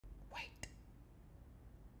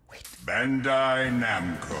Bandai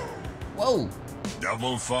Namco. Whoa.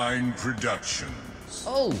 Double Fine Productions.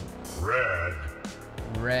 Oh. Red.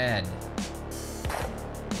 Red.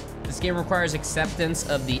 This game requires acceptance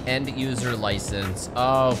of the end user license.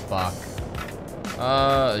 Oh, fuck.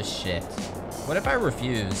 Oh, shit. What if I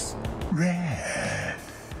refuse? Red.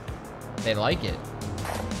 They like it.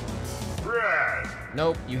 Red.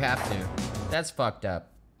 Nope, you have to. That's fucked up.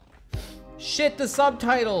 Shit, the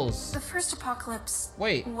subtitles! The first apocalypse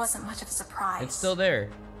Wait. wasn't much of a surprise. It's still there.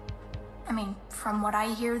 I mean, from what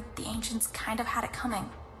I hear, the ancients kind of had it coming.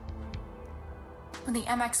 When the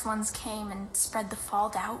MX ones came and spread the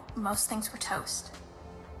fallout out, most things were toast.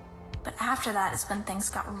 But after that is when things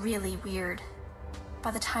got really weird. By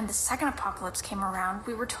the time the second apocalypse came around,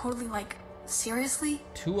 we were totally like, seriously?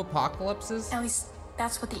 2 apocalypses? At least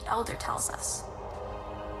that's what the Elder tells us.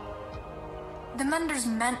 The Menders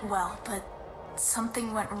meant well, but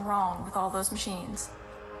something went wrong with all those machines.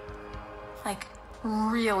 Like,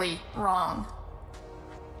 really wrong.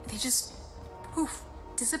 They just, poof,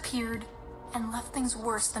 disappeared and left things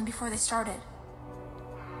worse than before they started.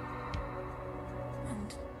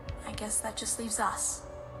 And I guess that just leaves us,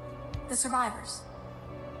 the survivors.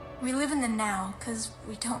 We live in the now, because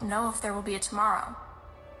we don't know if there will be a tomorrow.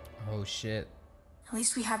 Oh, shit. At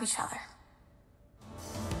least we have each other.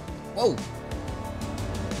 Whoa.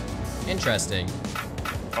 Interesting.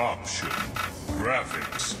 Option.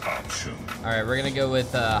 Graphics option. Alright, we're gonna go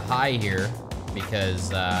with high here,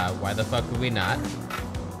 because why the fuck would we not?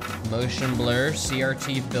 Motion blur,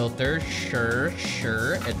 CRT filter, sure.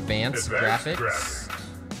 Advanced graphics.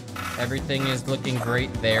 Everything is looking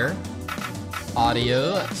great there.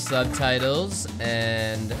 Audio, subtitles,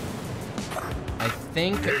 and I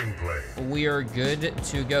think Gameplay. we are good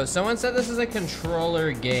to go. Someone said this is a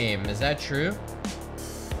controller game. Is that true?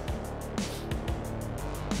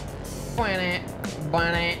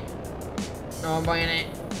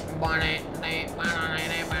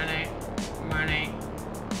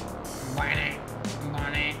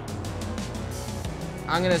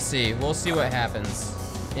 I'm gonna see. We'll see what happens.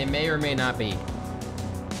 It may or may not be.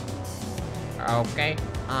 Okay.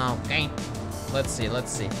 Okay. Let's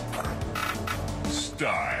see.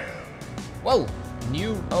 Style. Whoa.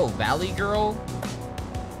 New. Oh, Valley Girl.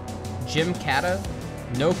 Jim Kata.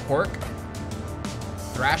 No Pork.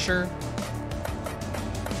 Thrasher.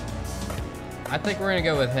 I think we're gonna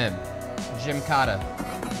go with him. Jim Kata.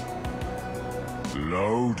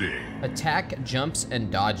 Loading. Attack, jumps,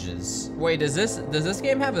 and dodges. Wait, does this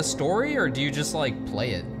game have a story, or do you just like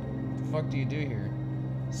play it? What the fuck do you do here?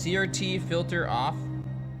 CRT filter off.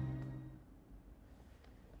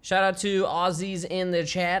 Shout out to Aussies in the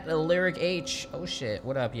chat, Lirik H. Oh shit,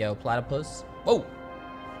 what up, yo, platypus? Whoa!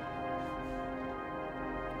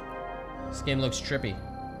 This game looks trippy.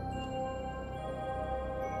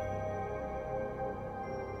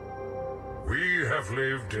 We have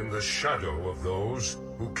lived in the shadow of those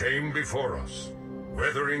who came before us,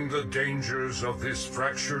 weathering the dangers of this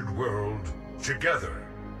fractured world together.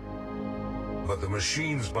 But the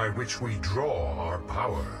machines by which we draw our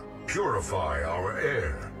power, purify our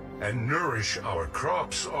air, and nourish our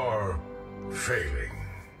crops are failing.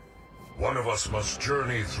 One of us must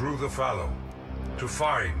journey through the fallow to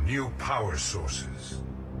find new power sources.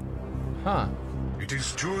 Huh. It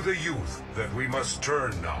is to the youth that we must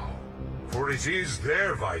turn now, for it is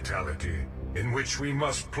their vitality in which we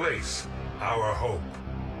must place our hope.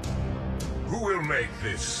 Who will make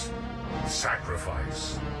this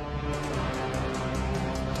sacrifice?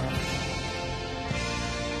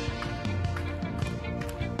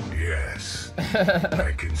 Yes,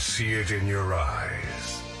 I can see it in your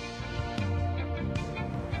eyes.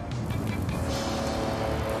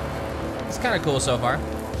 It's kind of cool so far.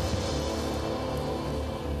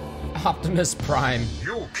 Optimus Prime.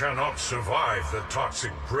 You cannot survive the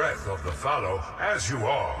toxic breath of the fallow as you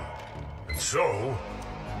are. And so,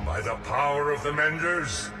 by the power of the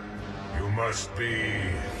Menders, you must be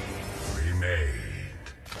remade.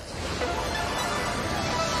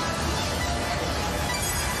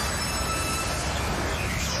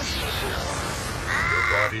 Your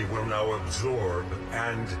body will now absorb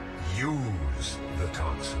and use the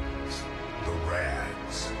toxins, the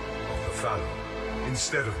rags of the fallow,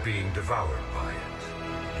 instead of being devoured by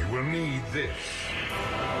it. You will need this.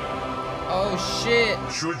 Oh shit.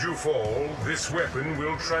 Should you fall, this weapon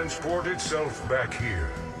will transport itself back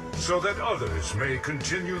here, so that others may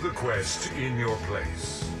continue the quest in your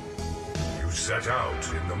place. You set out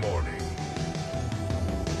in the morning.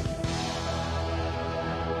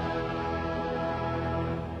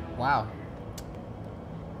 Wow.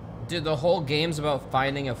 Dude, the whole game's about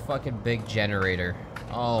finding a fucking big generator.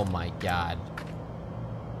 Oh my god.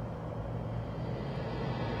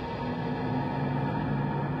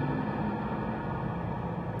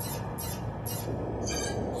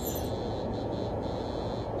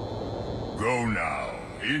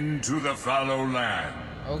 into the fallow land.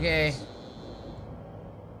 Okay.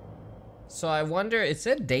 So I wonder, it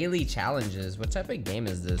said daily challenges. What type of game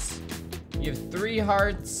is this? You have 3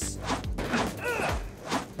 hearts.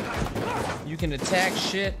 You can attack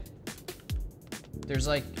shit. There's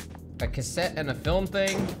like a cassette and a film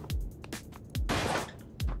thing.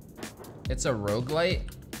 It's a roguelite.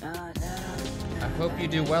 I hope you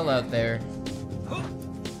do well out there.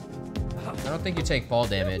 I don't think you take fall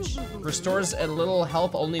damage. Restores a little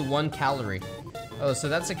health, only 1 calorie. Oh, so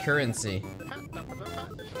that's a currency.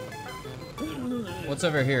 What's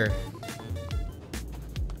over here?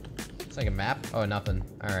 It's like a map? Oh, nothing.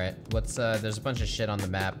 Alright, what's, there's a bunch of shit on the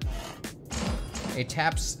map. A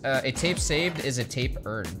tape saved is a tape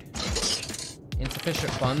earned.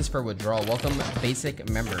 Insufficient funds for withdrawal. Welcome, basic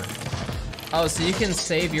member. Oh, so you can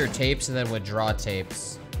save your tapes and then withdraw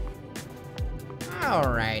tapes.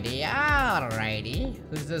 Alrighty, alrighty.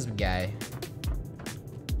 Who's this guy?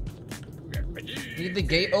 Need the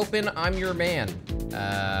gate open? I'm your man.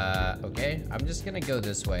 Okay. I'm just gonna go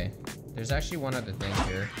this way. There's actually one other thing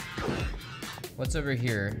here. What's over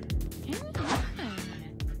here?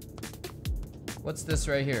 What's this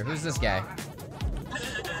right here? Who's this guy?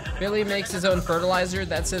 Billy makes his own fertilizer.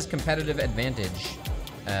 That's his competitive advantage.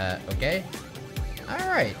 Okay.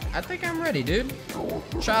 Alright, I think I'm ready, dude.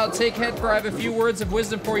 Child, take head, for I have a few words of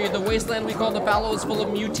wisdom for you. The wasteland we call the fallow is full of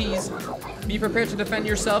muties. Be prepared to defend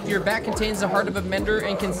yourself. Your back contains the heart of a mender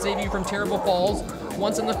and can save you from terrible falls.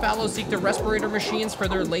 Once in the fallow, seek the respirator machines, for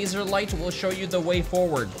their laser light will show you the way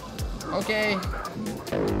forward. Okay.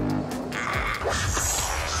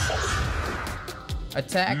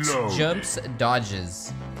 Attacks, jumps,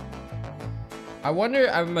 dodges. I wonder,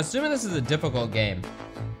 I'm assuming this is a difficult game.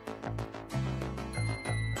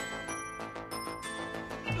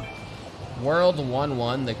 World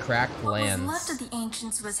 1-1, the cracked lands. What was left of the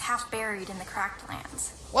ancients was half buried in the cracked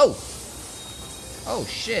lands. Whoa! Oh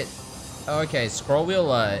shit. Okay, scroll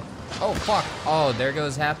wheel, oh fuck. Oh, there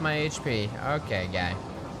goes half my HP. Okay, guy.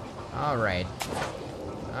 Alright.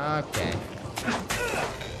 Okay.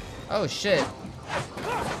 Oh shit.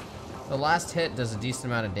 The last hit does a decent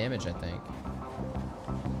amount of damage, I think.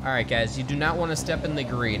 Alright guys, you do not want to step in the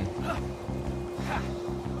green.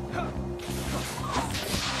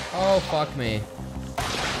 Oh, fuck me.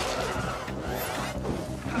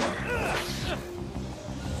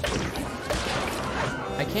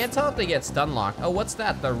 I can't tell if they get stun locked. Oh, what's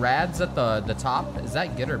that? The rads at the top? Is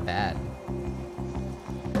that good or bad?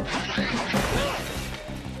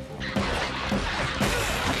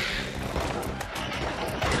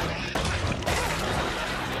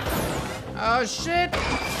 Oh, shit!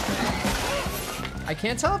 I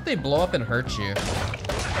can't tell if they blow up and hurt you.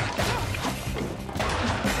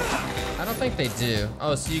 I don't think they do.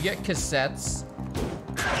 Oh, so you get cassettes.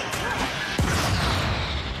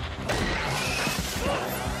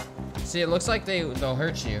 See, it looks like they'll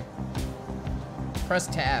hurt you. Press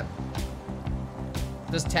tab.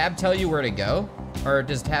 Does tab tell you where to go? Or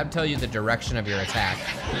does tab tell you the direction of your attack?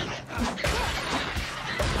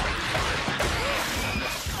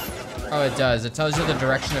 Oh, it does. It tells you the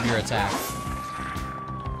direction of your attack.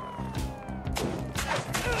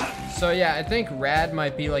 So yeah, I think rad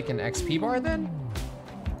might be like an XP bar then?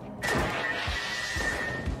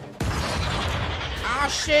 Ah,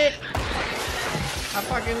 shit! I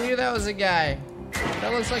fucking knew that was a guy.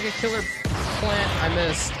 That looks like a killer plant. I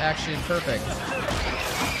missed. Actually, perfect.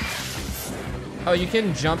 Oh, you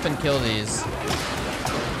can jump and kill these.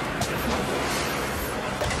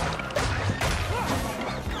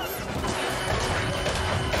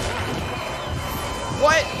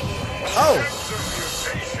 What? Oh!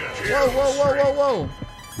 Whoa, whoa, whoa, whoa, whoa.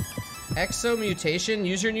 Exo mutation.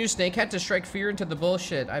 Use your new snake hat to strike fear into the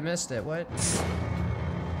bullshit. I missed it. What?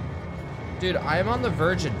 Dude, I am on the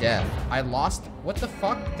verge of death. I lost. What the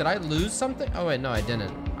fuck? Did I lose something? Oh, wait, no, I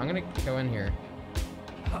didn't. I'm gonna go in here.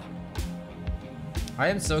 I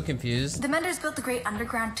am so confused. The Menders built the Great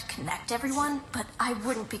Underground to connect everyone, but I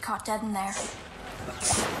wouldn't be caught dead in there.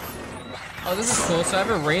 Oh, this is cool. So I have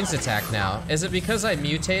a ranged attack now. Is it because I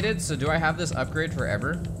mutated? So do I have this upgrade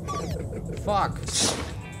forever? Fuck.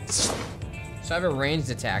 So I have a ranged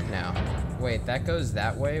attack now. Wait, that goes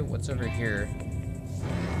that way? What's over here?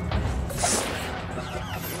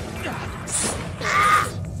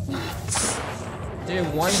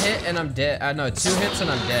 Dude, 1 hit and I'm dead. No, 2 hits and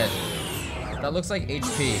I'm dead. That looks like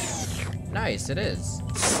HP. Nice, it is.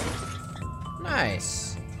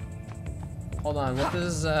 Nice. Hold on, what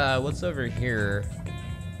is, what's over here?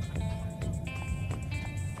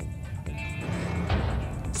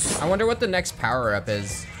 I wonder what the next power-up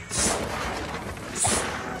is.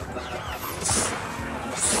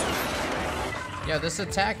 Yo, this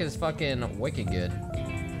attack is fucking wicked good.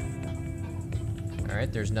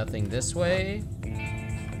 Alright, there's nothing this way.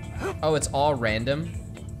 Oh, it's all random.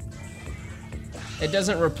 It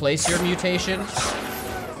doesn't replace your mutation. It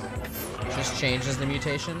just changes the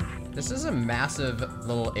mutation. This is a massive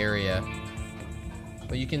little area.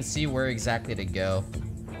 But you can see where exactly to go.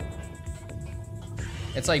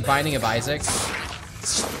 It's like Binding of Isaac.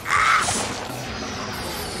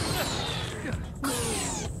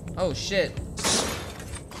 Oh shit.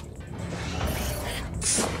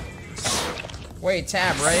 Wait,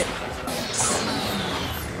 tab, right?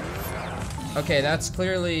 Okay, that's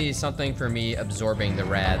clearly something for me absorbing the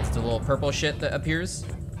rads, the little purple shit that appears.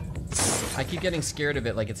 I keep getting scared of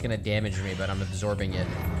it like it's gonna damage me, but I'm absorbing it.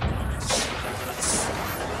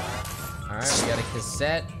 Alright, we got a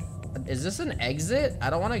cassette. Is this an exit? I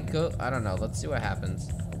don't wanna go, I don't know, let's see what happens.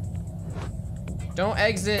 Don't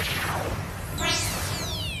exit.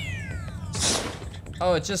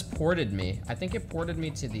 Oh, it just ported me. I think it ported me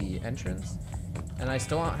to the entrance. And I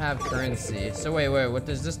still don't have currency. So wait, what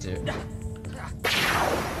does this do?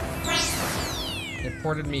 It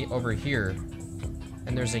ported me over here.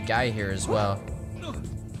 And there's a guy here as well.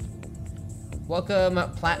 Welcome,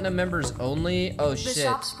 platinum members only. Oh shit. The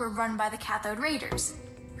shops were run by the Cathode Raiders,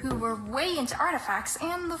 who were way into artifacts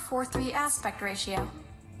and the 4:3 aspect ratio.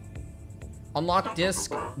 Unlock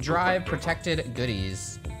disk drive protected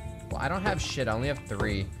goodies. Well, I don't have shit, I only have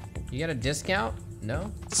 3. You got a discount?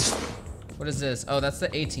 No? What is this? Oh, that's the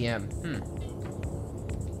ATM.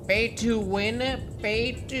 Pay to win,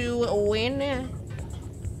 pay to win.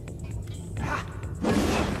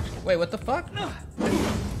 Wait, what the fuck?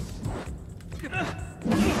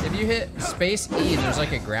 If you hit space E, there's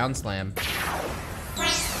like a ground slam.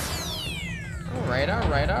 Alright,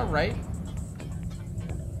 alright, alright.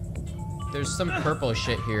 There's some purple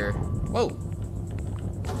shit here. Whoa.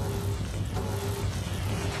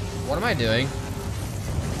 What am I doing?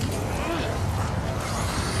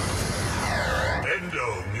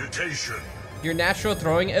 Mutation. Your natural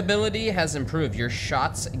throwing ability has improved. Your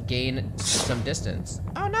shots gain some distance.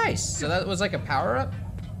 Oh, nice. So that was like a power-up?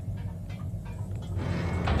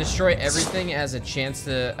 Destroy everything as a chance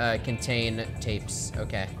to contain tapes.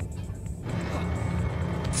 Okay.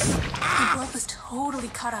 The blood was totally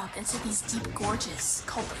cut up into these deep gorges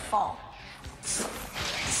called the Fall.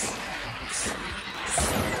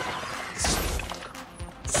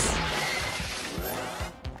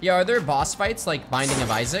 Yeah, are there boss fights like Binding of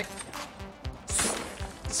Isaac?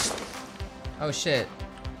 Oh shit.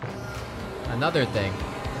 Another thing.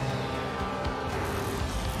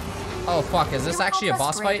 Oh fuck, is this actually a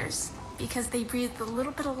boss fight? Because they breathed a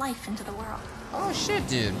little bit of life into the world. Oh shit,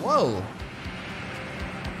 dude. Whoa.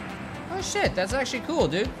 Oh shit, that's actually cool,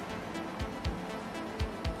 dude.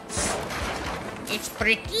 It's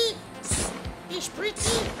pretty. It's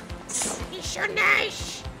pretty. It's so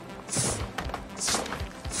nice.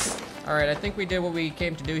 Alright, I think we did what we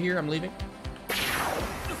came to do here. I'm leaving.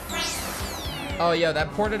 Oh, yeah,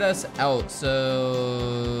 that ported us out,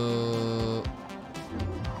 so...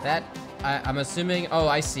 That, I'm assuming... Oh,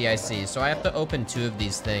 I see. So I have to open 2 of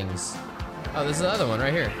these things. Oh, there's another one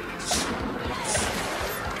right here.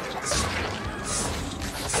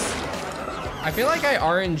 I feel like I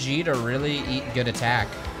RNG'd a really good attack.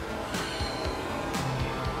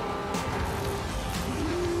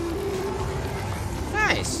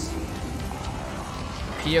 Nice.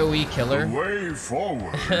 PoE killer. The way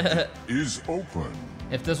forward is open.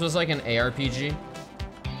 If this was like an ARPG.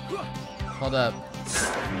 Hold up.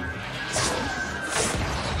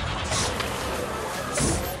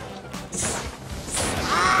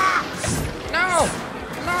 Ah! No!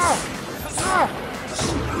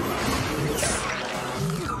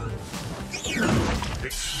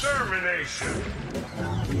 Extermination.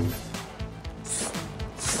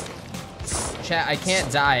 Chat, I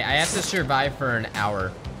can't die. I have to survive for an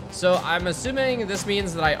hour. So I'm assuming this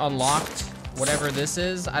means that I unlocked whatever this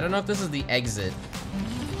is. I don't know if this is the exit.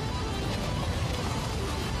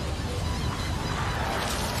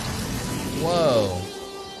 Whoa.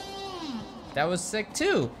 That was sick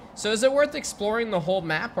too. So is it worth exploring the whole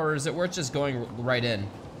map or is it worth just going right in?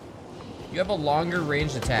 You have a longer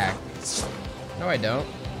range attack. No, I don't.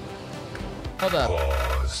 Hold up.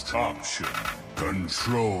 Paused. Option.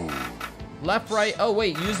 Control. Left, right. Oh,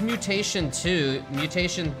 wait. Use mutation 2.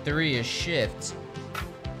 Mutation 3 is shift.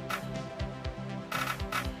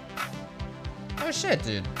 Oh, shit,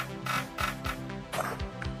 dude.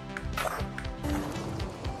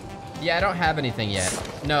 Yeah, I don't have anything yet.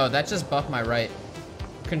 No, that just buffed my right.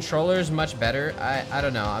 Controller's much better. I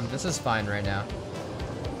don't know. This is fine right now.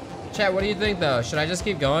 Chat, what do you think, though? Should I just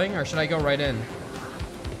keep going, or should I go right in?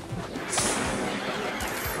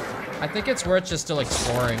 I think it's worth just still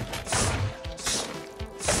exploring.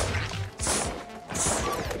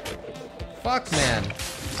 Fuck, man.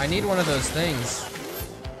 I need one of those things.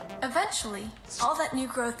 Eventually, all that new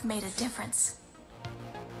growth made a difference.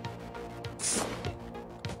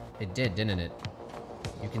 It did, didn't it?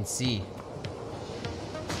 You can see.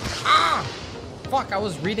 Ah! Fuck, I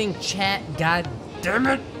was reading chat, god damn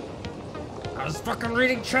it! I was fucking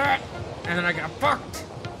reading chat, and then I got fucked!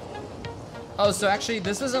 Oh, so actually,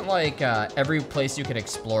 this isn't like every place you can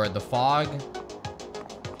explore. The fog,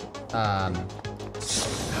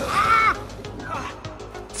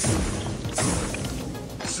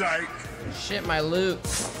 Psych. shit, my loot.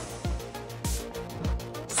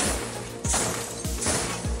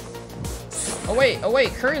 Oh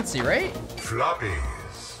wait, currency, right? Floppies.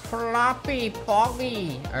 Floppy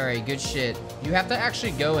poggy. All right, good shit. You have to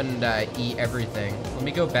actually go and eat everything. Let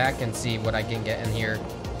me go back and see what I can get in here.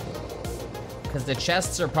 Because the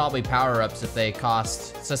chests are probably power-ups if they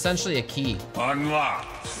cost. It's essentially a key.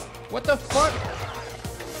 Unlocked. What the fuck?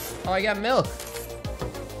 Oh, I got milk.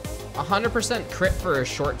 100% crit for a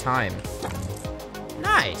short time.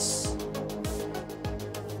 Nice.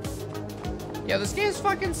 Yeah, this game's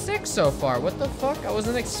fucking sick so far. What the fuck? I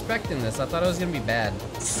wasn't expecting this. I thought it was gonna be bad.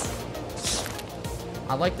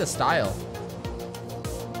 I like the style.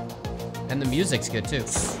 And the music's good too.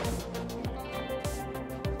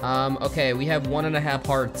 Okay, we have 1.5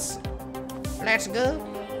 hearts. Let's go.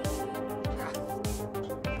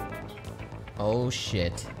 Oh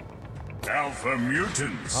shit. Alpha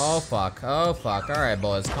mutants. Oh fuck, oh fuck. All right,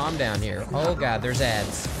 boys, calm down here. Oh god, there's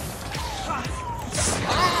ads.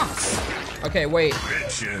 Ah! Okay, wait.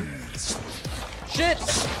 Bitchin'. Shit!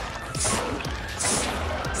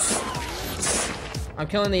 I'm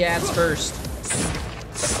killing the ads first.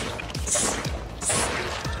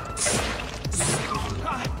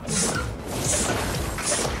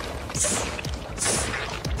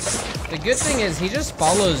 The good thing is he just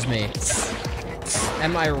follows me.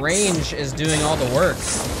 And my range is doing all the work.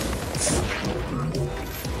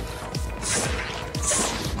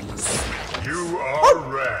 You are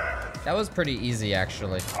rad. That was pretty easy,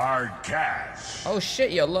 actually. Hard cash. Oh shit,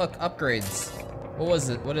 yo, look, upgrades. What was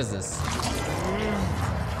it? What is this?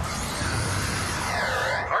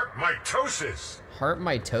 Heart mitosis. Heart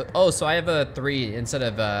my toe. Oh, so I have a 3 instead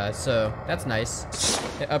of so that's nice.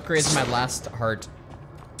 It upgrades my last heart.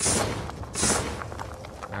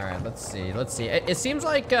 All right, let's see. Let's see. It seems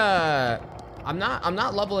like I'm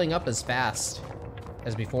not leveling up as fast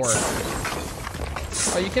as before.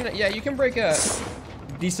 Oh, you can break a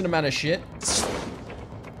decent amount of shit.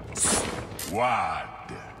 Wad.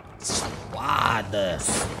 Wad.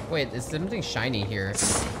 Wait, is there something shiny here?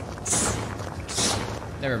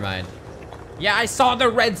 Never mind. Yeah, I saw the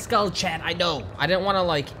red skull, chat. I know. I didn't want to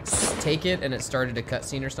like take it and it started a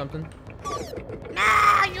cutscene or something.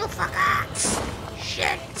 Nah, you fucker.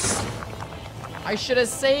 Shit. I should have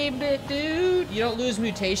saved it, dude. You don't lose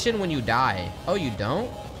mutation when you die. Oh, you don't?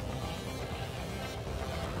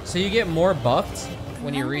 So you get more buffed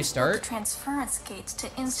when you restart? Transference gates to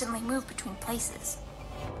instantly move between places.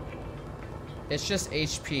 It's just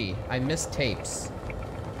HP. I miss tapes.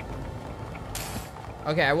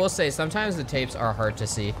 Okay, I will say sometimes the tapes are hard to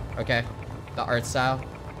see. Okay, the art style.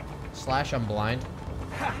 Slash, I'm blind.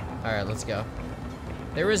 All right, let's go.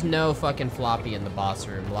 There is no fucking floppy in the boss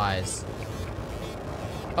room. Lies.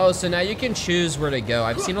 Oh, so now you can choose where to go.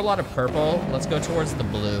 I've seen a lot of purple. Let's go towards the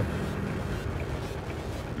blue.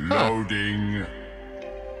 Loading.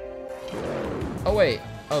 Oh wait.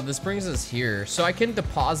 Oh, this brings us here. So I can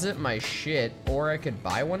deposit my shit, or I could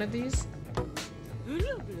buy one of these.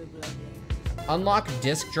 Unlock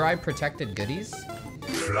disk drive protected goodies.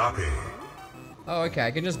 Floppy. Oh, okay.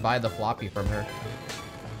 I can just buy the floppy from her.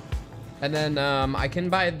 And then I can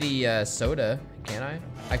buy the soda, can I?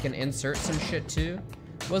 I can insert some shit too.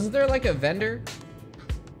 Wasn't there like a vendor?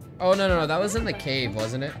 Oh, no, that was in the cave,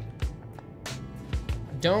 wasn't it?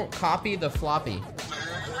 Don't copy the floppy.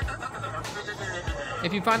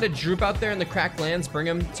 If you find a droop out there in the cracked lands, bring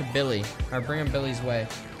him to Billy, or bring him Billy's way.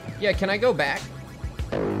 Yeah, can I go back?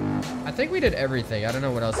 I think we did everything. I don't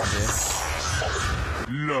know what else to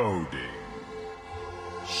do. Loading.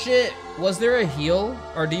 Shit, was there a heal?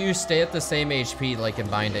 Or do you stay at the same HP like in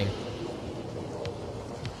Binding?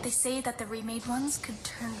 They say that the remade ones could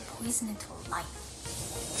turn poison into light.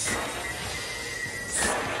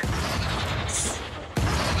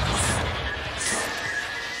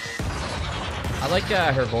 I like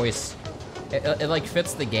her voice. It like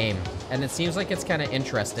fits the game. And it seems like it's kind of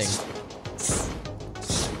interesting.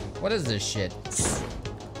 What is this shit?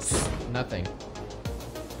 Nothing.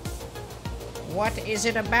 What is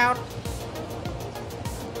it about?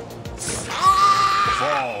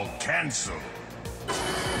 Fall cancel.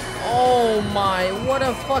 Oh my, what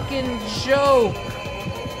a fucking joke.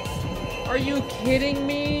 Are you kidding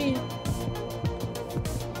me?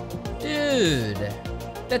 Dude,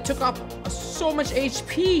 that took off so much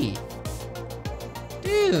HP.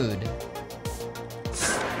 Dude.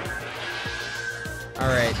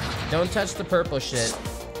 Alright, don't touch the purple shit.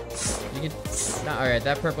 You can, no, alright,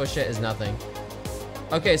 that purple shit is nothing.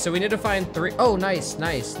 Okay, so we need to find 3. Oh, nice,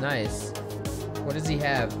 nice, nice. What does he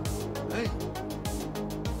have?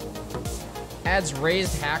 Adds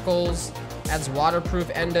raised hackles, adds waterproof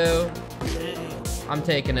endo. I'm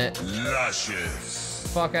taking it. Luscious.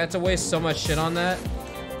 Fuck, I had to waste so much shit on that.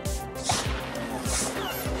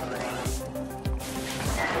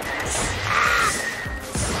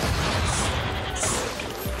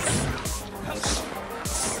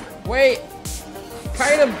 Wait!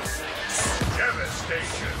 Kite him!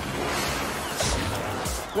 Devastation.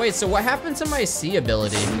 Wait, so what happened to my C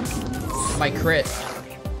ability? My crit.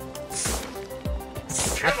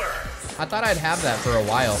 I thought I'd have that for a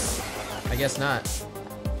while. I guess not.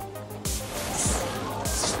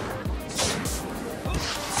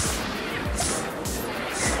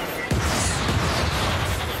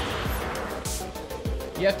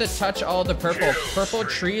 You have to touch all the purple. Purple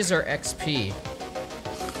trees are XP.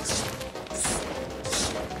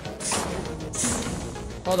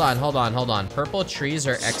 Hold on, hold on, hold on. Purple trees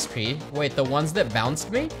are XP. Wait, the ones that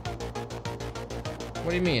bounced me?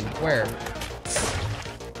 What do you mean? Where?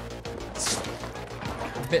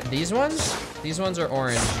 These ones? These ones are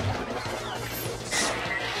orange.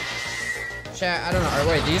 Chat, I don't know.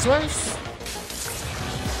 Wait, these ones?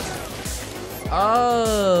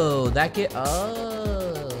 Oh, that get.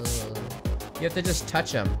 Oh. You have to just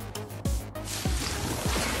touch them.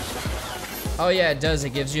 Oh, yeah, it does.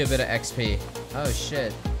 It gives you a bit of XP. Oh,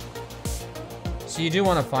 shit. So you do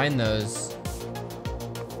want to find those.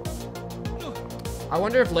 I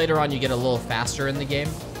wonder if later on you get a little faster in the game.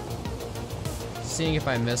 Seeing if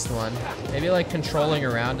I missed one. Maybe like controlling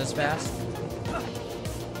around as fast.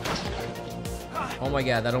 Oh my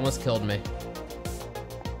god, that almost killed me.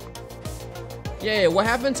 Yeah, what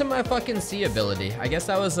happened to my fucking C ability? I guess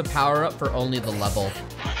that was a power up for only the level.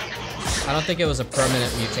 I don't think it was a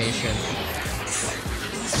permanent mutation.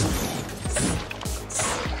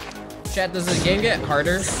 Chat, does the game get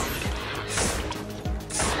harder?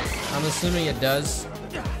 I'm assuming it does.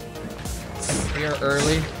 We are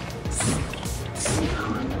early.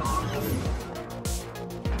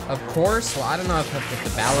 Of course? Well, I don't know if the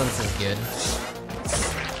balance is good.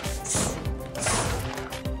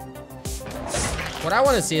 What I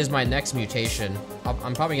want to see is my next mutation.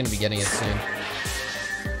 I'm probably going to be getting it soon.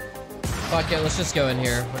 Fuck it, let's just go in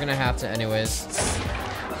here. We're going to have to anyways.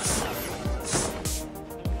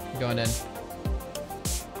 Going in.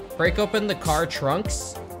 Break open the car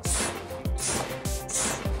trunks.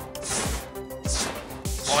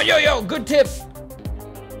 Oh, yo, good tip.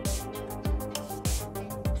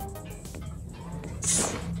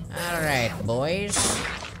 All right, boys.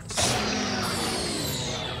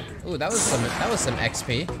 Ooh, that was some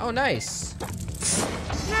XP. Oh, nice.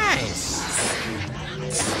 Nice.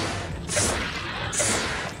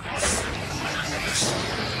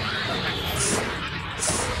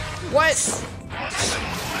 What?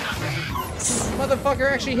 Motherfucker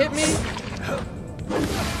actually hit me?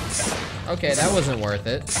 Okay, that wasn't worth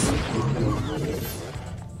it.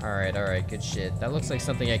 Alright, good shit. That looks like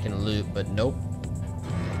something I can loot, but nope.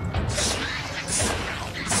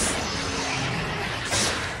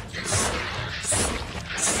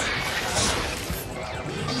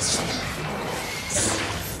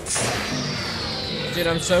 Dude,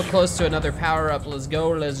 I'm so close to another power-up. Let's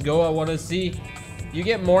go, I wanna see. You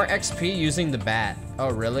get more XP using the bat.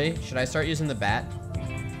 Oh, really? Should I start using the bat?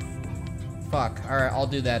 Fuck, alright, I'll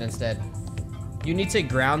do that instead. You need to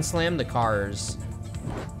ground slam the cars.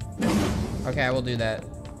 Okay, I will do that.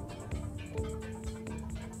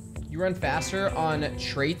 You run faster on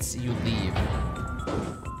traits you leave.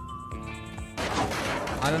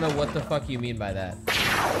 I don't know what the fuck you mean by that.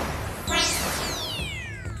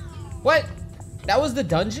 What? That was the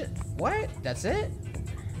dungeon? What? That's it?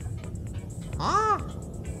 Huh?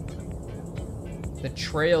 The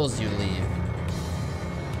trails you leave.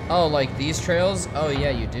 Oh, like these trails? Oh yeah,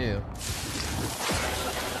 you do.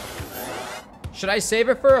 Should I save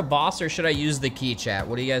it for a boss or should I use the key, chat?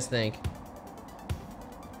 What do you guys think?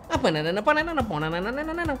 I don't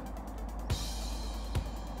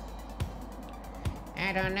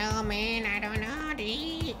know, man. I don't know,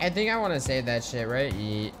 dude. I think I want to save that shit, right?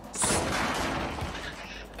 Yeah.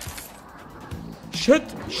 Shit.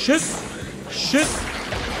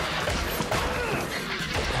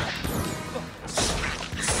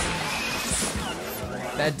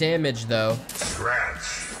 That damage, though.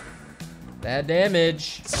 Scratch. That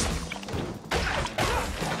damage.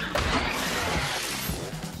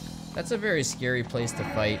 That's a very scary place to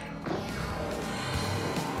fight.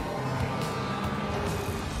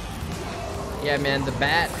 Yeah, man, the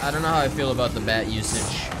bat, I don't know how I feel about the bat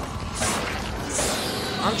usage.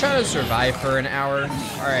 I'm trying to survive for an hour.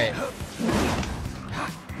 Alright.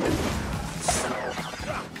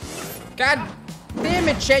 God damn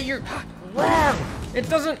it, Chet, you're wrong. It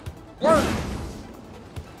doesn't work.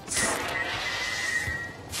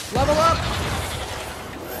 Level up.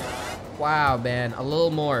 Wow, man, a little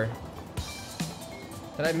more.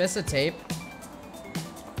 Did I miss a tape?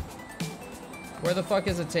 Where the fuck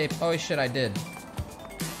is the tape? Oh shit, I did.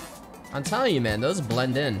 I'm telling you, man, those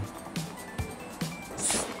blend in.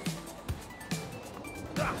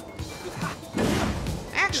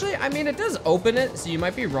 Actually, I mean, it does open it, so you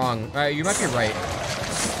might be wrong. You might be right.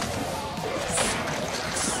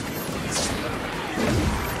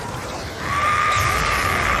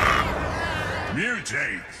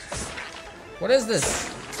 Mutate. What is this?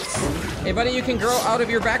 Hey, buddy, you can grow out of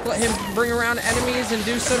your back. Let him bring around enemies and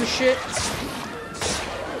do some shit.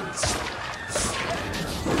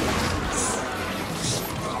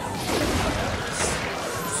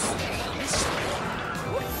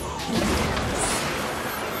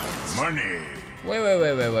 Money.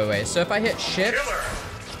 Wait. So if I hit shift...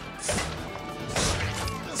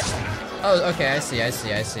 Oh, okay, I see.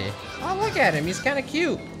 Oh, look at him. He's kind of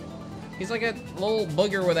cute. He's like a little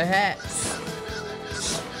booger with a hat.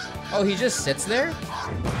 Oh, he just sits there?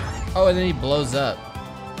 Oh, and then he blows up.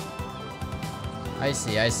 I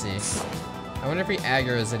see. I wonder if he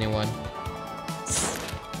aggroes anyone.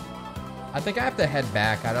 I think I have to head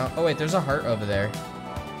back. I don't... Oh, wait, there's a heart over there.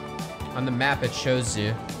 On the map, it shows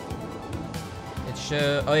you. It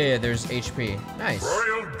shows... Oh, yeah, there's HP. Nice.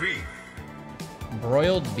 Broiled beef.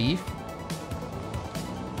 Broiled beef?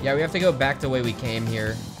 Yeah, we have to go back the way we came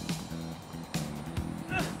here.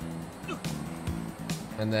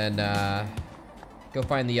 And then, go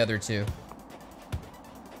find the other two.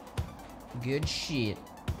 Good shit.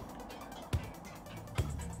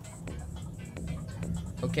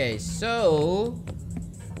 Okay, so...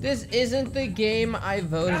 This isn't the game I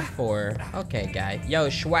voted for. Okay, guy. Yo,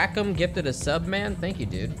 Schwackum gifted a sub, man. Thank you,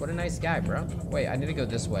 dude. What a nice guy, bro. Wait, I need to go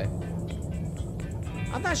this way.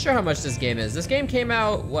 I'm not sure how much this game is. This game came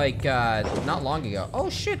out, like, not long ago.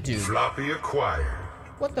 Oh, shit, dude. Floppy acquired.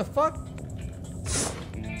 What the fuck?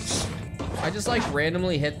 I just, like,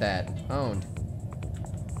 randomly hit that. Owned.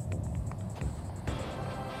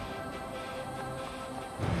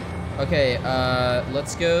 Okay,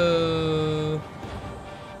 let's go...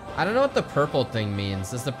 I don't know what the purple thing means.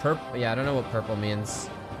 Does the purple... Yeah, I don't know what purple means.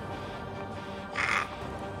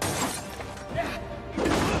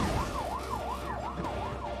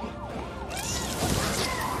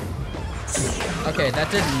 Okay, that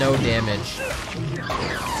did no damage.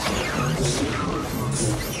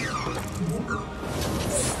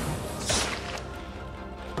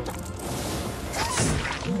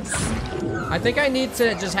 I think I need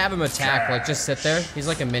to just have him attack, like just sit there. He's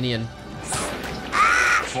like a minion.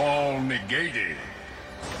 Fall negated.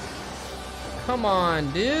 Come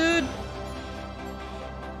on, dude.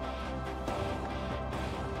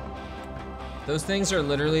 Those things are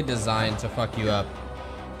literally designed to fuck you up.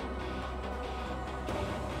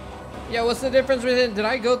 Yeah, what's the difference with it? Did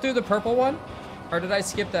I go through the purple one? Or did I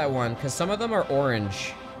skip that one? Because some of them are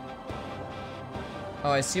orange.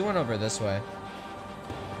 Oh, I see one over this way.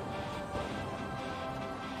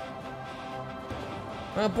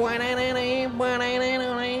 No,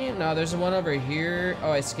 there's one over here.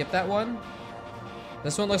 Oh, I skipped that one.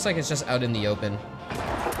 This one looks like it's just out in the open.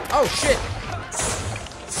 Oh, shit!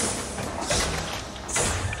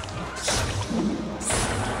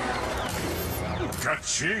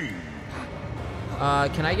 Ka-ching.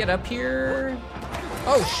 Can I get up here?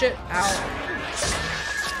 Oh, shit, ow.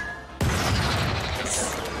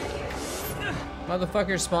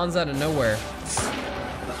 Motherfucker spawns out of nowhere.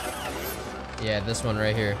 Yeah, this one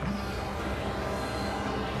right here.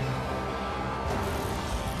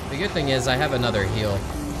 The good thing is I have another heal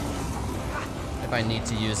if I need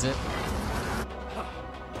to use it.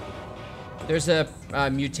 There's a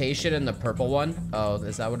mutation in the purple one. Oh,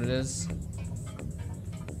 is that what it is?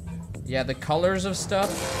 Yeah, the colors of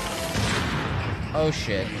stuff. Oh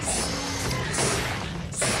shit.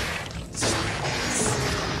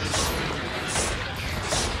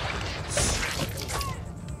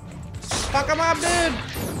 Fuck him up, dude!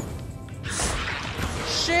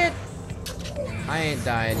 Shit! I ain't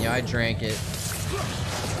dying, yo. I drank it.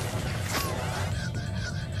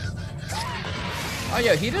 Oh,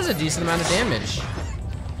 yo, he does a decent amount of damage.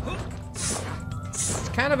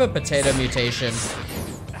 kind of a potato mutation.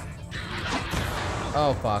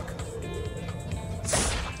 Oh, fuck.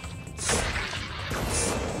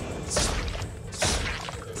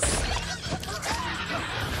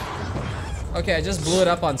 Okay, I just blew it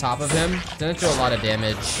up on top of him. Didn't do a lot of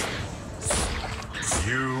damage.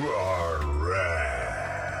 You are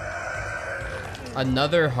rad.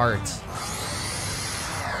 Another heart.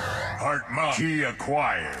 Heart key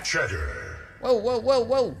acquired. Cheddar. Whoa, whoa, whoa,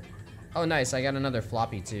 whoa. Oh, nice. I got another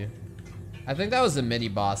floppy, too. I think that was a mini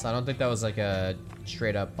boss. I don't think that was like a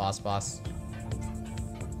straight up boss.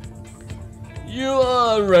 You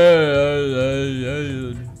are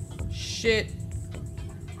red. Shit.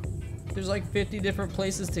 There's like 50 different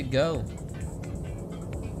places to go.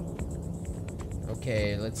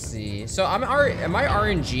 Okay, let's see. So am I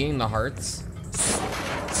RNGing the hearts?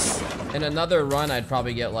 In another run, I'd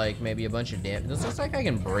probably get like maybe a bunch of damage. This looks like I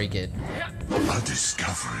can break it. A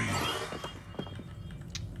discovery.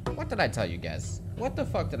 What did I tell you guys? What the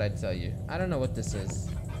fuck did I tell you? I don't know what this is.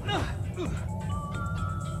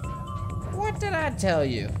 What did I tell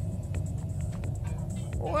you?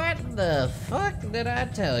 What the fuck did I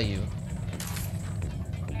tell you?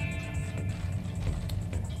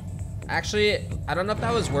 Actually, I don't know if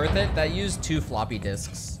that was worth it. That used 2 floppy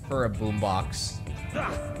disks for a boombox.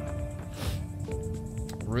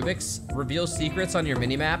 Rubik's reveals secrets on your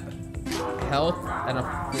minimap. Health and a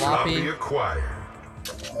floppy. Acquired.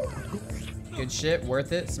 Good shit,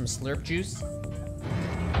 worth it. Some slurp juice.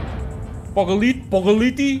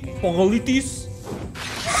 Pogalitis.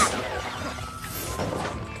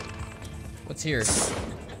 What's here?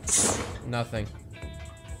 Nothing.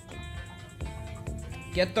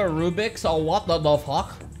 Get the Rubik's. Oh, what the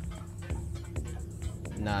fuck?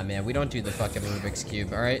 Nah, man, we don't do the fucking Rubik's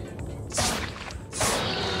Cube, alright?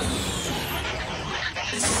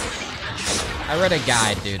 I read a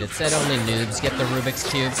guide, dude. It said only noobs get the Rubik's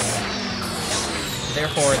Cube.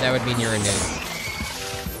 Therefore, that would mean you're a noob.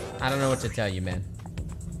 I don't know what to tell you, man.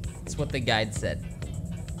 It's what the guide said.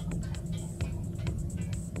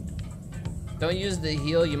 Don't use the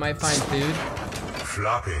heal, you might find food.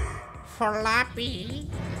 Floppy. Floppy.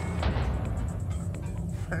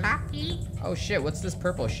 Floppy. Oh shit, what's this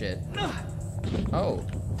purple shit? Oh.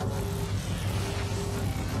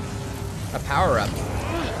 A power-up.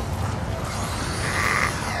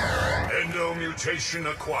 Endo mutation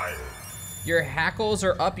acquired. Your hackles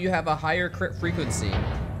are up, you have a higher crit frequency.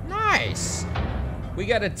 Nice! We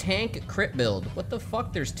got a tank crit build. What the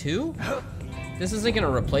fuck, there's 2? This isn't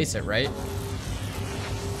gonna replace it, right?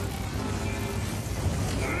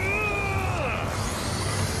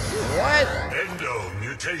 What? Endo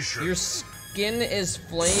mutation. Your skin is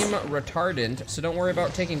flame retardant, so don't worry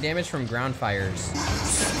about taking damage from ground fires.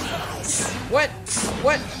 What?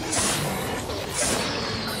 What?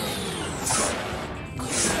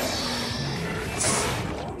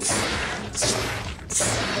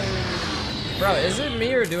 Bro, is it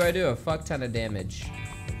me or do I do a fuck ton of damage?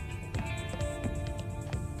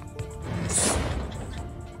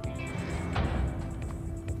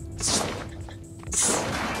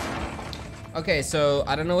 Okay, so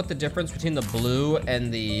I don't know what the difference between the blue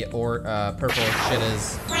and the purple shit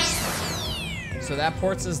is. So that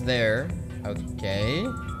ports is there. Okay.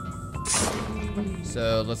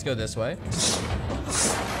 So let's go this way.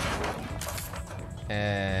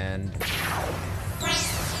 And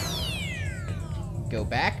go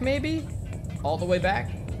back, maybe? All the way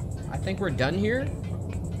back? I think we're done here.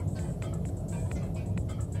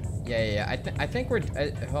 Yeah. I think we're,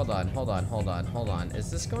 hold on. Is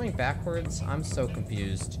this going backwards? I'm so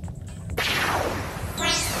confused.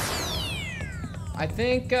 I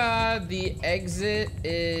think the exit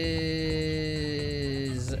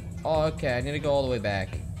is, oh, okay, I need to go all the way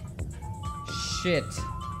back. Shit.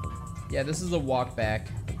 Yeah, this is a walk back.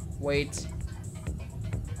 Wait.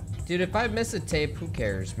 Dude, if I miss a tape, who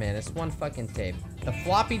cares, man? It's one fucking tape. The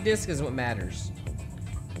floppy disk is what matters.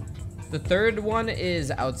 The third one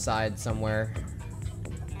is outside somewhere.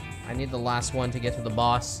 I need the last one to get to the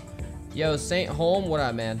boss. Yo, St. Holm, what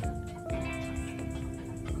up, man?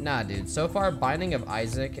 Nah, dude. So far, Binding of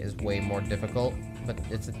Isaac is way more difficult, but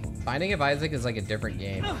Binding of Isaac is like a different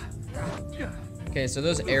game. Okay, so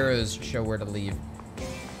those arrows show where to leave.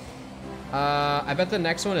 I bet the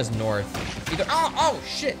next one is north. Either, oh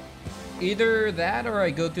shit! Either that or I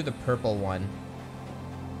go through the purple one.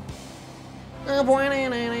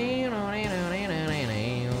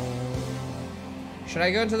 Should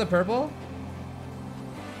I go into the purple?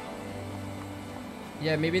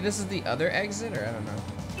 Yeah, maybe this is the other exit, or I don't know.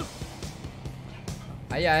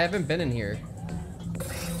 Yeah, I haven't been in here.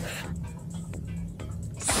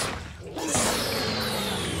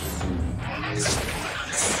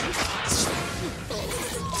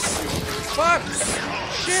 fuck?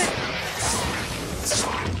 Shit.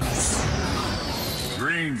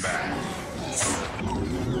 Greenback.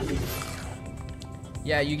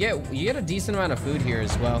 Yeah, you get a decent amount of food here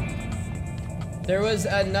as well. There was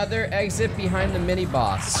another exit behind the mini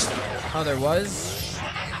boss. Oh, there was?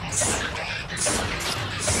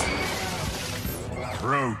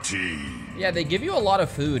 Protein. Yeah, they give you a lot of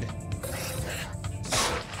food.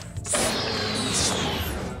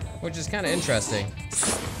 Which is kind of interesting.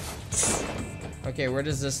 Okay, where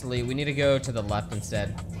does this lead? We need to go to the left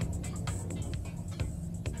instead.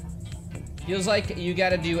 Feels like you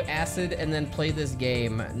gotta do acid and then play this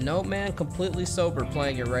game. Nope, man, completely sober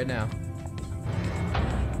playing it right now.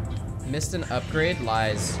 Missed an upgrade?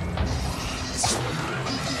 Lies.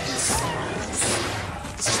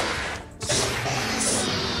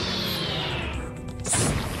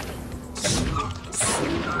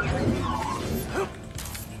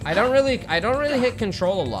 I don't really hit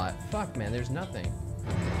control a lot. Fuck, man, there's nothing.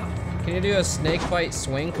 Can you do a snake bite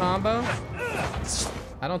swing combo?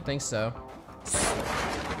 I don't think so.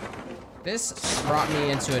 This brought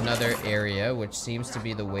me into another area, which seems to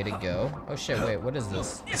be the way to go. Oh shit, wait, what is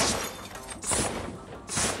this?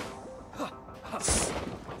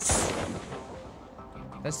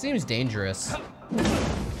 That seems dangerous.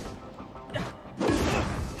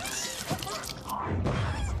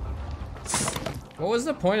 What was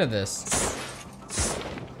the point of this?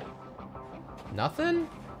 Nothing?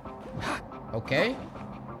 Okay.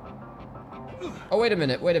 Oh, wait a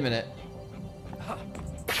minute, wait a minute.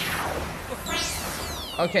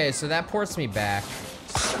 Okay, so that ports me back.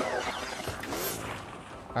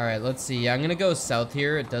 All right, let's see. I'm gonna go south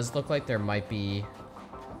here. It does look like there might be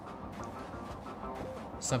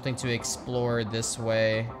something to explore this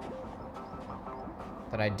way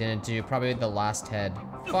that I didn't do. Probably the last head.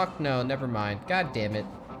 Fuck no, never mind. God damn it.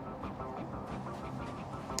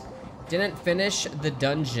 Didn't finish the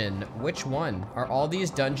dungeon. Which one? Are all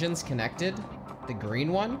these dungeons connected? The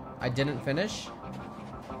green one? I didn't finish?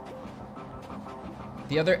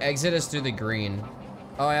 The other exit is through the green.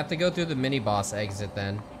 Oh, I have to go through the mini boss exit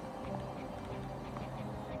then.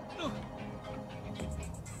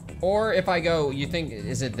 Or if I go, you think,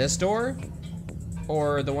 is it this door?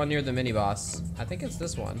 Or the one near the mini boss? I think it's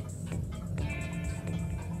this one.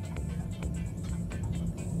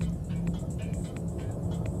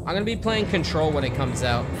 I'm gonna be playing Control when it comes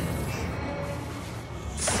out.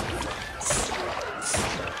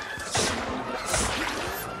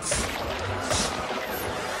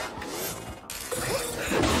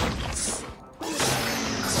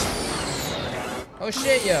 Oh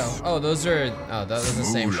shit, yo. Oh, those are, oh, that was the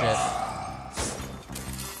same shit.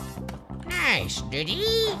 Nice, dude.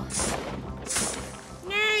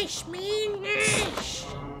 Nice, man, nice.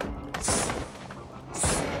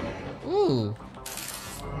 Ooh.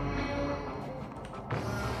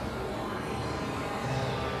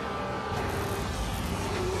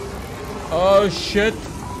 Oh shit.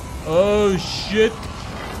 Oh shit.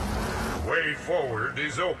 Way forward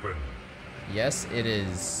is open. Yes, it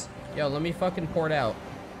is. Yo, let me fucking port out.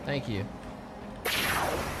 Thank you.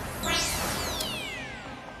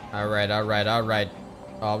 Alright, alright, alright.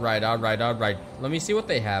 Alright, alright, alright. Let me see what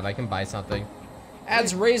they have. I can buy something.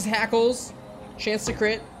 Adds raised hackles. Chance to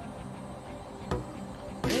crit.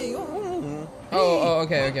 Oh,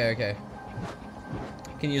 okay, okay, okay.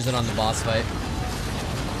 Can use it on the boss fight.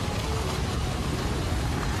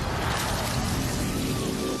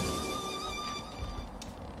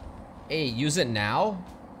 Hey, use it now?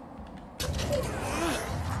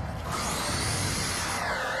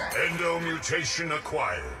 Endomutation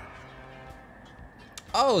acquired.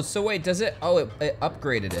 Oh, so wait, does it? Oh, it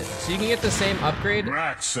upgraded it. So you can get the same upgrade?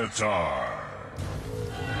 Raxatar.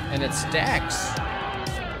 And it stacks.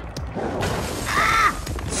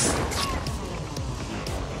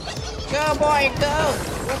 Go, boy, go.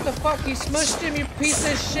 What the fuck? You smushed him, you piece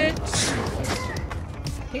of shit.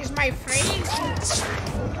 He's my friend.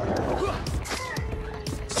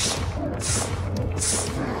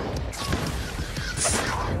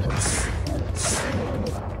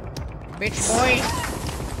 Bitch boy.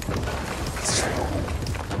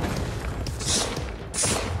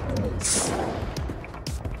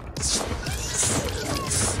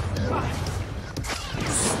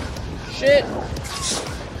 Shit.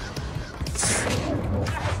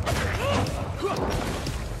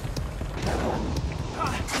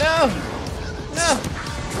 No. No.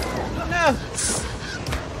 No.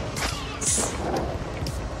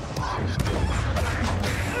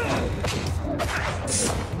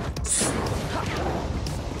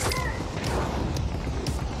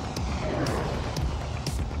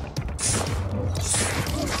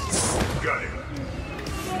 Got him.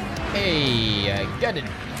 Hey. Get it.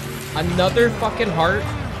 Another fucking heart?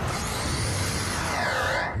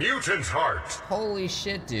 Mutant heart. Holy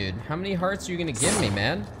shit, dude. How many hearts are you gonna give me,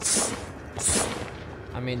 man?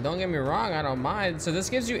 I mean, don't get me wrong, I don't mind. So this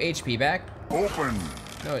gives you HP back? Open.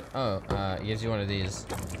 No, it gives you one of these.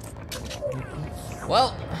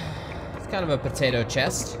 Well, it's kind of a potato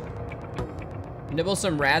chest. Nibble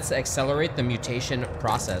some rats to accelerate the mutation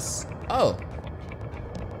process. Oh,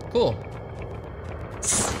 cool.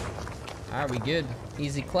 All right, we good.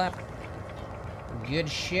 Easy clap. Good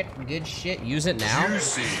shit, good shit. Use it now?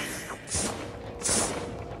 Juicy.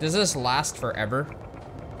 Does this last forever?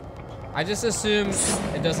 I just assume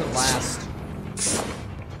it doesn't last.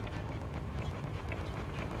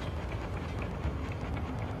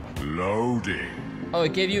 Loading. Oh,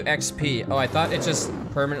 it gave you XP. Oh, I thought it just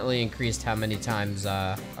permanently increased how many times,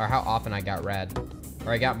 or how often I got rad.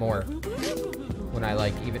 Or I got more. When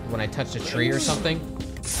I when I touched a tree or something.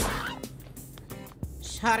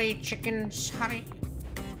 Sorry, chicken, sorry.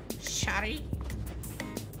 Sorry.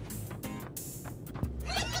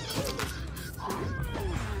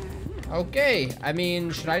 Okay, I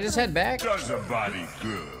mean, should I just head back? Does a body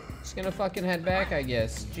good. Just gonna fucking head back, I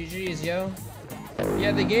guess. GG's, yo.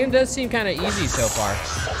 Yeah, the game does seem kind of easy so far.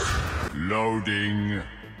 Loading.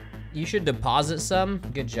 You should deposit some.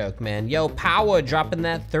 Good joke, man. Yo, Power dropping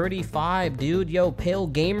that 35, dude. Yo, Pale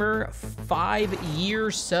Gamer, 5-year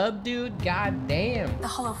sub, dude. God damn. The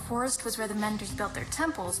Hollow Forest was where the Menders built their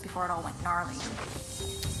temples before it all went gnarly.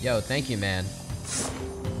 Yo, thank you, man.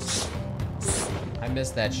 I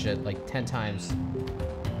missed that shit like 10 times.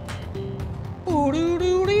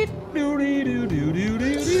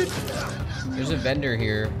 There's a vendor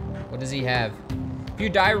here. What does he have? If you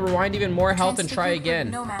die, rewind even more health and try again.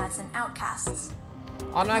 Nomads and outcasts.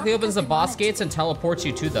 Automatically opens the boss gates and teleports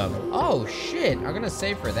you to them. Oh shit, I'm gonna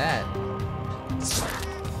save for that.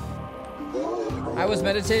 I was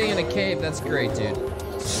meditating in a cave. That's great, dude.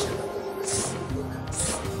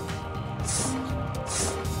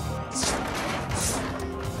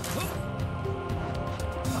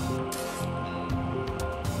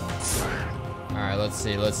 Alright, let's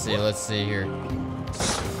see here.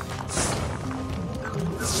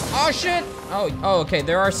 Oh shit! Oh, okay,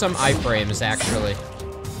 there are some iframes actually.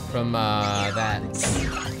 From that.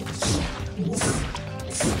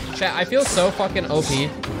 Chat, I feel so fucking OP.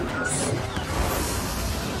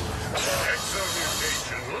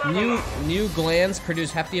 New glands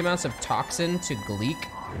produce hefty amounts of toxin to gleek.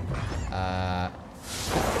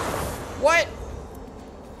 What?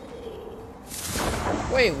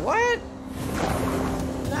 Wait, what?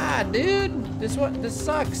 Nah, dude. This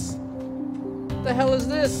sucks. What the hell is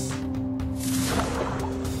this?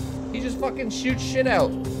 He just fucking shoots shit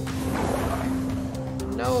out.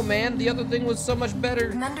 No, man, the other thing was so much better.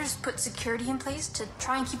 The Menders put security in place to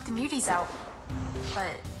try and keep the muties out,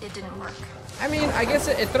 but it didn't work. I mean, I guess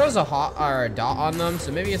it throws a hot or a dot on them,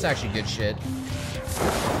 so maybe it's actually good shit.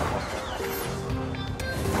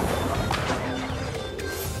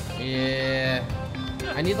 Yeah,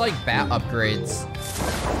 I need like bat upgrades.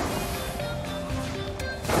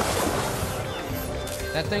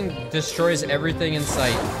 That thing destroys everything in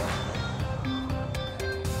sight.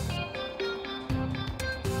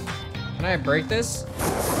 Can I break this?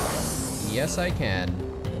 Yes, I can.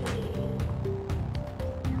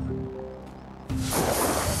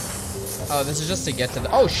 Oh, this is just to get to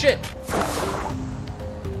the— oh, shit!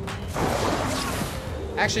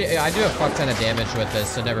 Actually, I do a fuck ton of damage with this,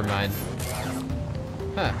 so never mind.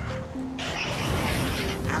 Huh.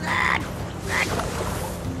 Oh god!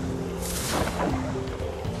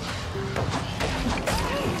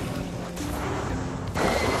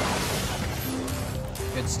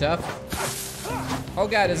 Good stuff. Oh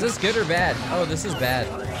god, is this good or bad? Oh, this is bad.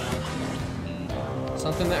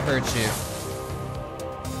 Something that hurts you.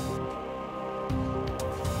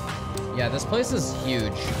 Yeah, this place is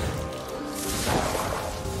huge.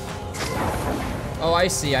 Oh, I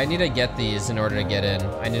see. I need to get these in order to get in.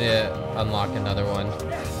 I need to unlock another one.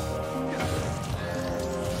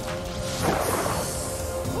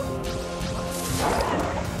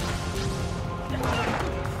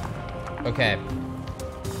 Okay.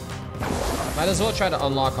 Might as well try to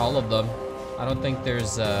unlock all of them. I don't think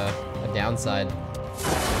there's a downside.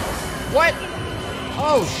 What?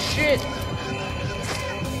 Oh, shit.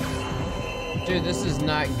 Dude, this is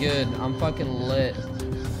not good. I'm fucking lit.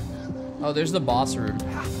 Oh, there's the boss room.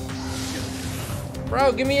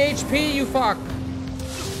 Bro, give me HP, you fuck.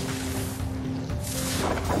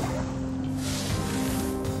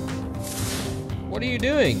 What are you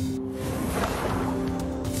doing?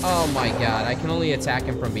 Oh my god, I can only attack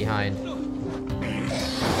him from behind.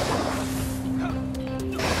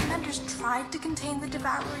 Menders tried to contain the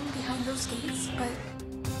devouring behind those gates, but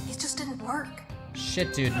it just didn't work.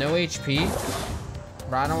 Shit, dude, no HP?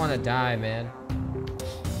 Bro, I don't want to die, man.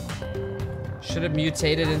 Should have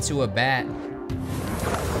mutated into a bat.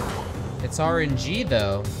 It's RNG,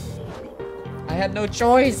 though. I had no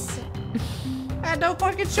choice. I had no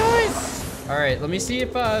fucking choice. All right, let me see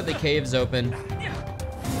if the cave's open.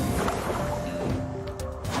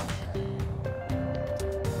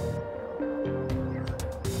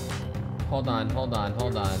 Hold on, hold on,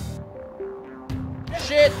 hold on.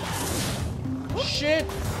 Shit! Shit!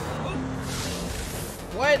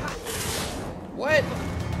 What? What?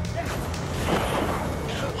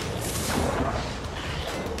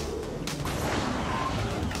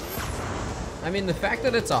 I mean, the fact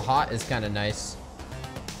that it's a hot is kind of nice.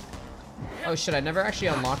 Oh shit, I never actually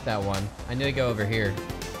unlocked that one. I need to go over here.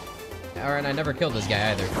 Alright, I never killed this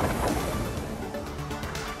guy either.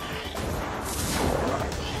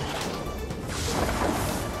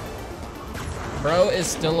 Bro is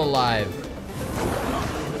still alive.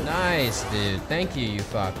 Nice, dude. Thank you, you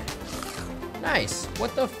fuck. Nice.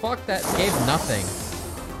 What the fuck? That gave nothing.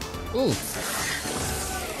 Ooh.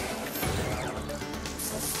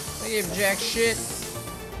 That gave jack shit.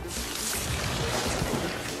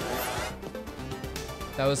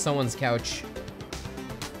 That was someone's couch.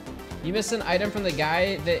 You missed an item from the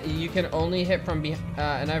guy that you can only hit from an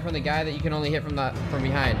item from the guy that you can only hit from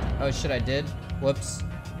behind. Oh shit, I did. Whoops.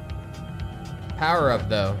 Power up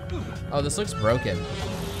though. Oh, this looks broken.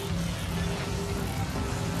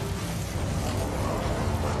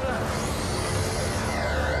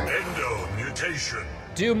 Endo mutation.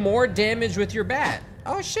 Do more damage with your bat.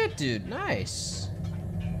 Oh shit, dude. Nice.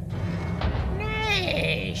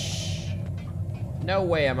 Nice. No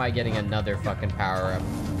way am I getting another fucking power up.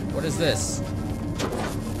 What is this?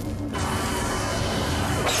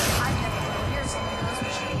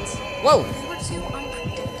 Whoa! They were too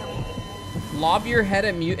unpredictable. Lob your head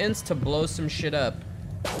at mutants to blow some shit up.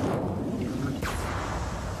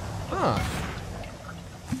 Huh.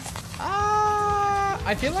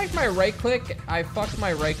 I feel like my right click, I fucked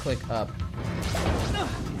my right click up.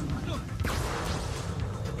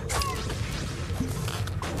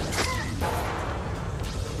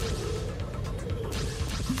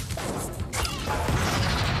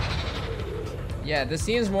 Yeah, this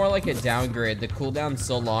seems more like a downgrade. The cooldown's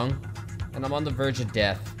so long, and I'm on the verge of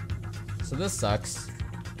death. So this sucks.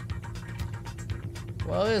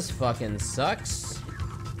 Well, this fucking sucks.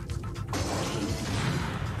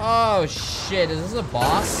 Oh shit, is this a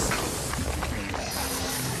boss?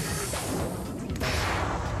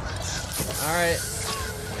 Alright.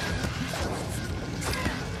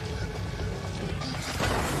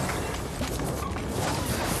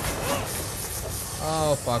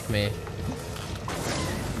 Oh, fuck me.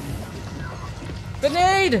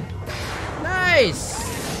 Grenade! Nice!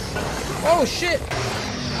 Oh shit!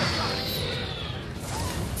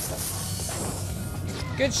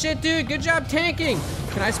 Good shit, dude. Good job tanking.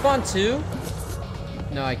 Can I spawn two?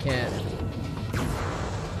 No, I can't.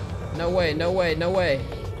 No way, no way, no way.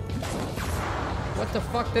 What the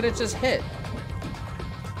fuck did it just hit?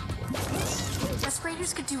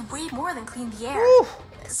 Respirators could do way more than clean the air. Woo.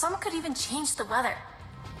 Some could even change the weather.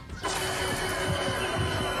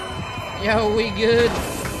 Yo, we good?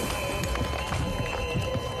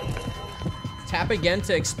 Tap again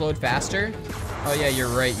to explode faster? Oh yeah, you're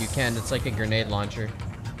right, you can. It's like a grenade launcher.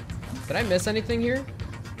 Did I miss anything here?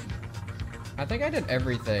 I think I did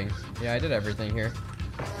everything. Yeah, I did everything here.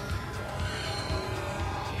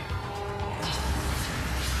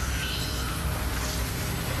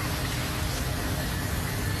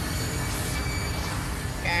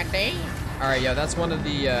 God damn. Alright, yeah, that's one of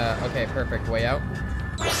the, okay, perfect. Way out.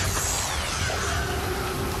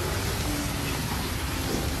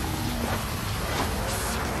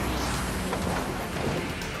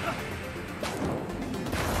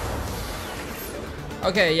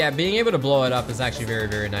 Okay, yeah, being able to blow it up is actually very,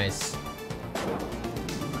 very nice.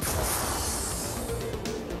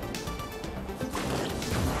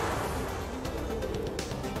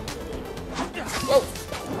 Whoa!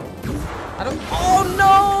 I don't. Oh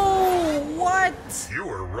no! What? You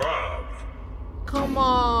were robbed. Come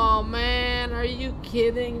on, man. Are you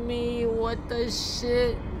kidding me? What the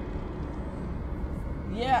shit?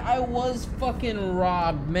 Yeah, I was fucking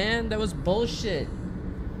robbed, man. That was bullshit.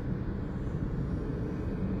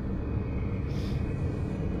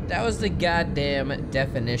 That was the goddamn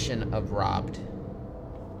definition of robbed.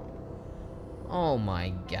 Oh my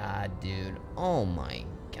god, dude. Oh my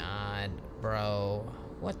god, bro.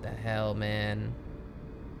 What the hell, man?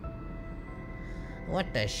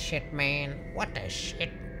 What the shit, man? What the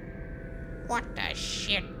shit? What the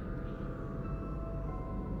shit?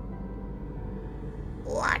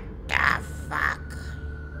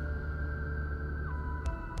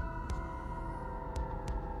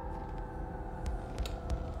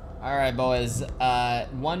 All right, boys.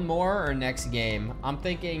 One more or next game? I'm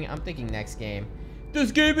thinking next game.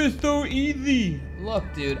 This game is so easy. Look,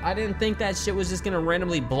 dude, I didn't think that shit was just gonna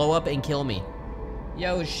randomly blow up and kill me.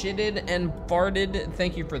 Yo, shitted and farted.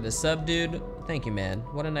 Thank you for the sub, dude. Thank you, man.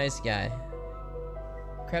 What a nice guy.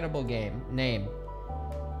 Incredible game. Name.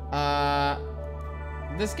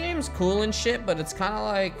 This game's cool and shit, but it's kind of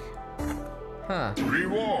like, huh.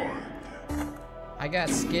 Reward. I got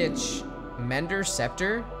Skitch. Mender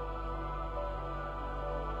Scepter?